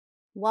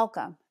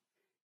Welcome.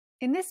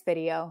 In this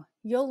video,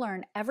 you'll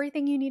learn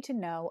everything you need to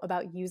know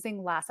about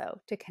using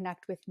Lasso to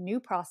connect with new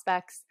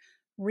prospects,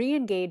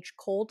 re-engage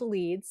cold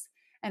leads,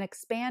 and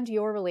expand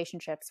your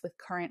relationships with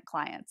current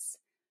clients.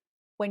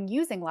 When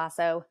using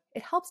Lasso,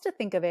 it helps to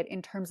think of it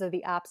in terms of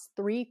the app's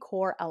three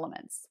core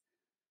elements: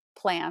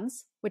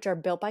 plans, which are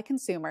built by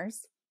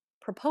consumers;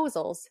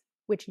 proposals,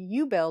 which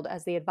you build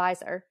as the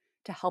advisor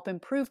to help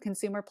improve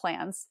consumer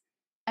plans;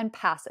 and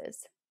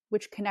passes,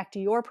 which connect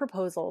your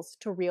proposals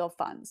to real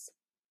funds.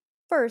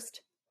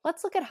 First,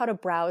 let's look at how to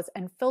browse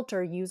and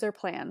filter user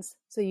plans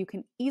so you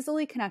can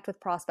easily connect with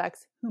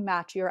prospects who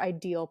match your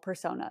ideal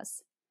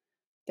personas.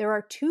 There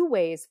are two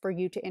ways for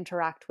you to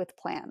interact with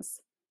plans.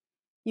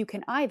 You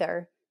can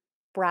either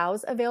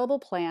browse available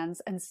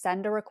plans and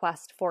send a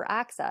request for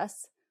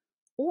access,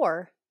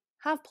 or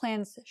have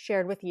plans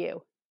shared with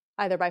you,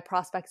 either by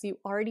prospects you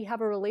already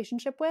have a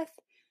relationship with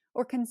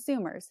or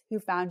consumers who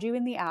found you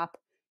in the app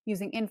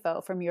using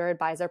info from your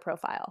advisor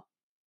profile.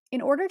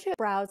 In order to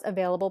browse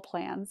available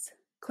plans,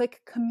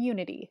 click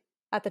Community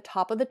at the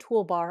top of the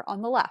toolbar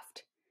on the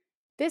left.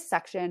 This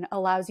section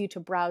allows you to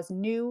browse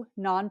new,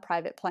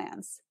 non-private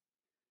plans.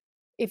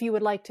 If you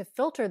would like to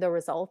filter the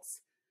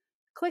results,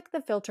 click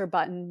the Filter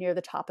button near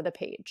the top of the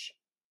page.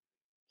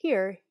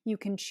 Here, you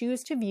can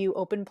choose to view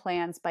open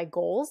plans by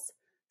goals,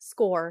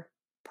 score,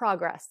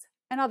 progress,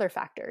 and other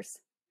factors.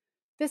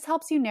 This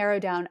helps you narrow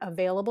down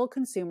available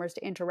consumers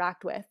to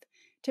interact with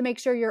to make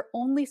sure you're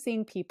only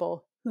seeing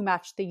people who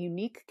match the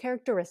unique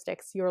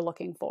characteristics you're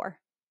looking for.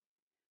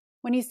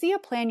 When you see a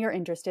plan you're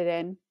interested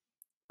in,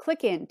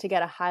 click in to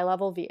get a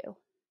high-level view.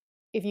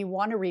 If you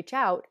want to reach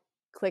out,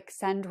 click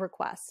Send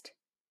Request.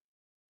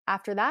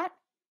 After that,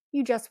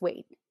 you just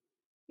wait.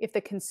 If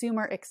the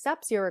consumer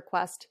accepts your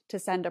request to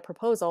send a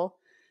proposal,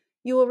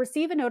 you will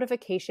receive a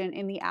notification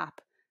in the app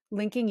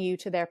linking you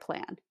to their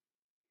plan.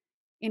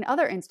 In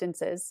other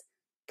instances,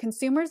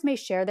 consumers may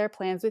share their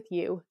plans with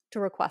you to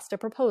request a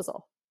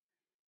proposal.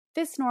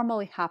 This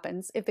normally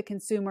happens if the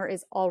consumer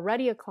is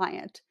already a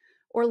client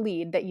or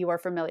lead that you are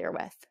familiar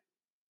with,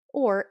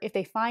 or if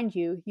they find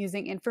you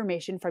using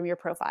information from your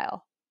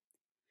profile.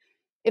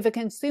 If a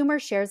consumer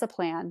shares a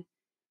plan,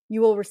 you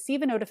will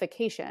receive a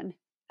notification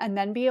and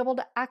then be able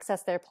to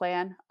access their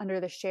plan under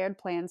the Shared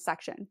Plans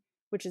section,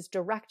 which is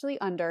directly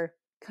under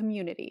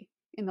Community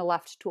in the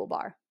left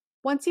toolbar.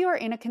 Once you are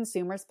in a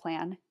consumer's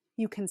plan,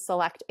 you can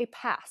select a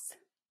pass,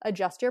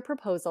 adjust your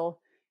proposal,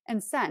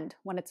 and send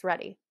when it's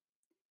ready.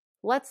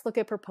 Let's look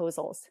at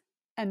proposals,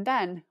 and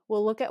then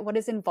we'll look at what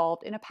is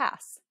involved in a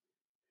pass.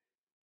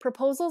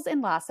 Proposals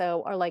in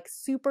Lasso are like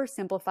super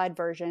simplified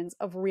versions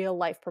of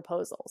real-life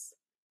proposals.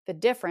 The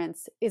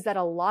difference is that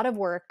a lot of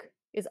work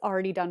is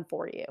already done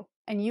for you,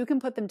 and you can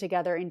put them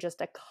together in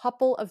just a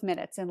couple of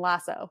minutes in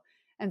Lasso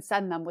and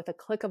send them with a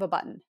click of a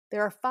button.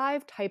 There are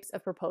 5 types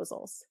of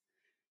proposals.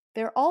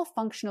 They're all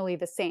functionally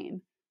the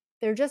same.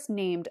 They're just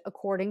named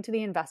according to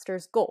the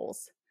investor's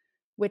goals,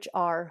 which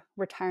are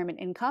retirement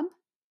income,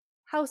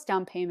 house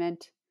down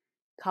payment,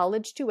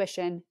 college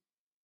tuition,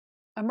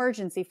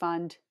 emergency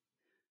fund,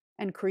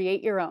 and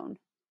create your own,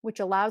 which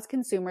allows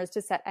consumers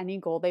to set any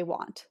goal they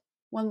want.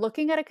 When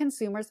looking at a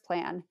consumer's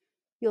plan,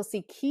 you'll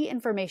see key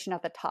information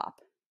at the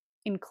top,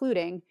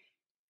 including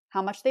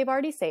how much they've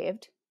already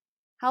saved,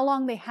 how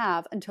long they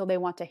have until they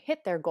want to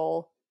hit their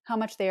goal, how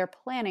much they are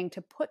planning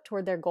to put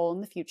toward their goal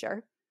in the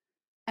future,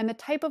 and the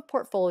type of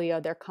portfolio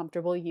they're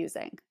comfortable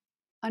using.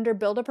 Under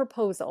Build a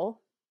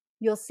Proposal,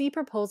 you'll see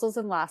proposals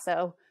in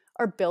Lasso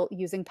are built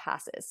using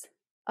passes.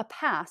 A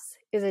pass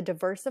is a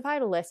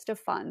diversified list of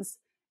funds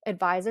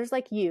advisors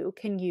like you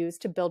can use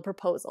to build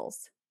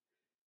proposals.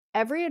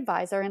 Every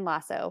advisor in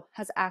Lasso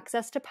has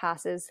access to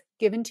passes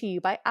given to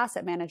you by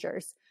asset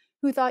managers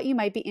who thought you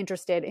might be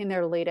interested in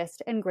their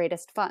latest and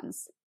greatest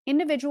funds.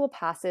 Individual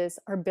passes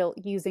are built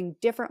using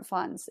different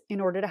funds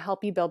in order to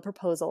help you build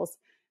proposals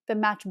that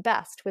match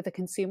best with a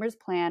consumer's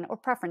plan or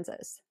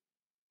preferences.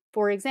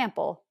 For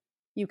example,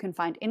 you can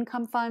find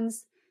income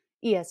funds,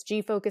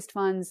 ESG-focused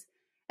funds,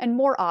 and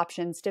more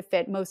options to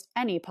fit most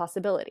any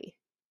possibility.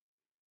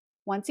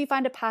 Once you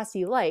find a pass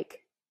you like,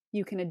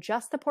 you can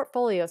adjust the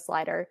portfolio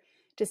slider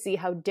to see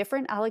how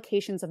different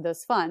allocations of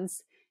those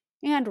funds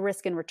and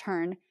risk and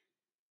return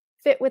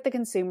fit with the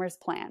consumer's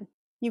plan.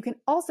 You can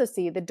also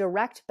see the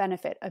direct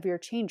benefit of your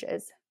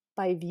changes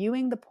by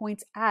viewing the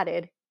points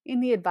added in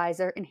the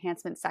Advisor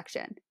Enhancement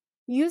section.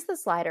 Use the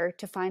slider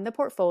to find the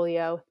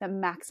portfolio that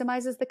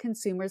maximizes the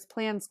consumer's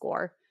plan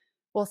score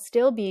while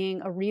still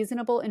being a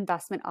reasonable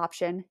investment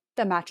option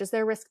that matches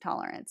their risk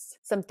tolerance.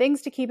 Some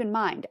things to keep in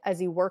mind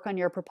as you work on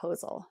your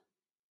proposal.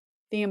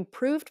 The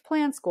improved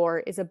plan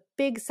score is a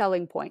big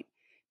selling point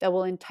that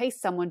will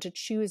entice someone to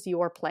choose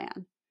your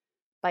plan.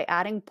 By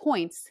adding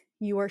points,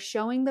 you are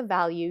showing the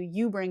value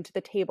you bring to the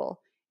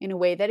table in a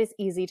way that is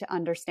easy to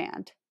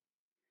understand.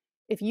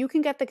 If you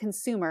can get the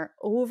consumer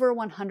over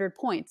 100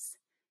 points,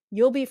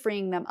 you'll be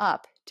freeing them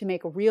up to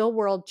make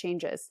real-world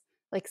changes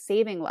like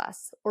saving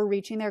less or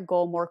reaching their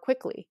goal more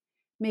quickly,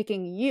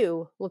 making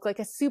you look like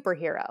a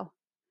superhero.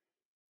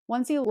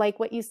 Once you like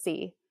what you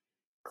see,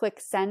 click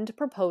Send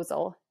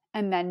Proposal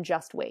and then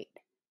just wait.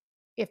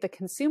 If the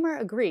consumer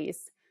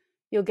agrees,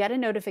 you'll get a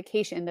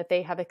notification that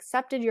they have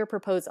accepted your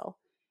proposal,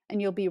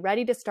 and you'll be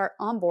ready to start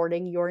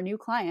onboarding your new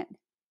client.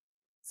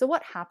 So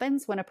what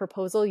happens when a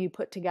proposal you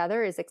put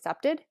together is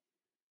accepted?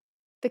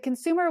 The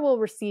consumer will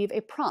receive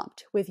a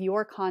prompt with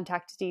your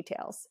contact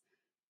details,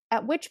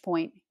 at which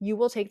point you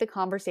will take the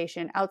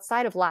conversation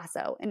outside of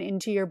Lasso and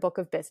into your book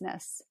of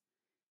business.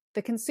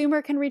 The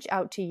consumer can reach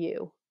out to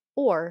you,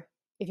 or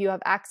if you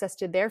have access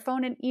to their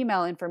phone and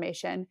email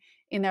information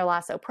in their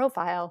Lasso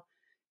profile,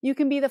 you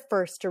can be the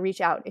first to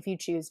reach out if you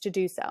choose to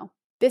do so.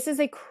 This is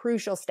a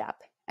crucial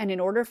step, and in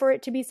order for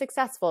it to be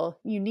successful,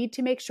 you need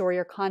to make sure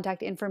your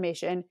contact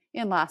information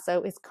in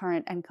Lasso is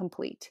current and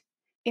complete.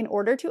 In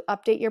order to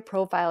update your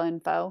profile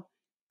info,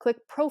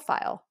 click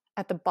Profile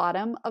at the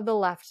bottom of the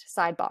left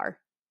sidebar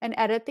and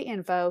edit the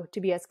info to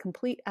be as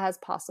complete as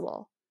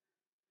possible.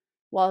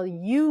 While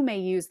you may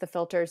use the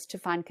filters to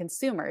find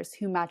consumers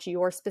who match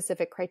your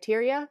specific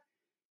criteria,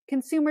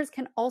 consumers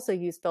can also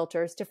use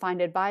filters to find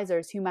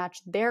advisors who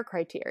match their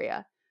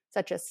criteria,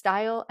 such as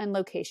style and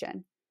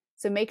location.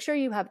 So make sure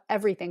you have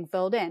everything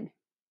filled in.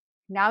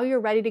 Now you're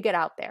ready to get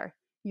out there.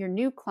 Your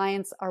new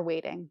clients are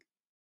waiting.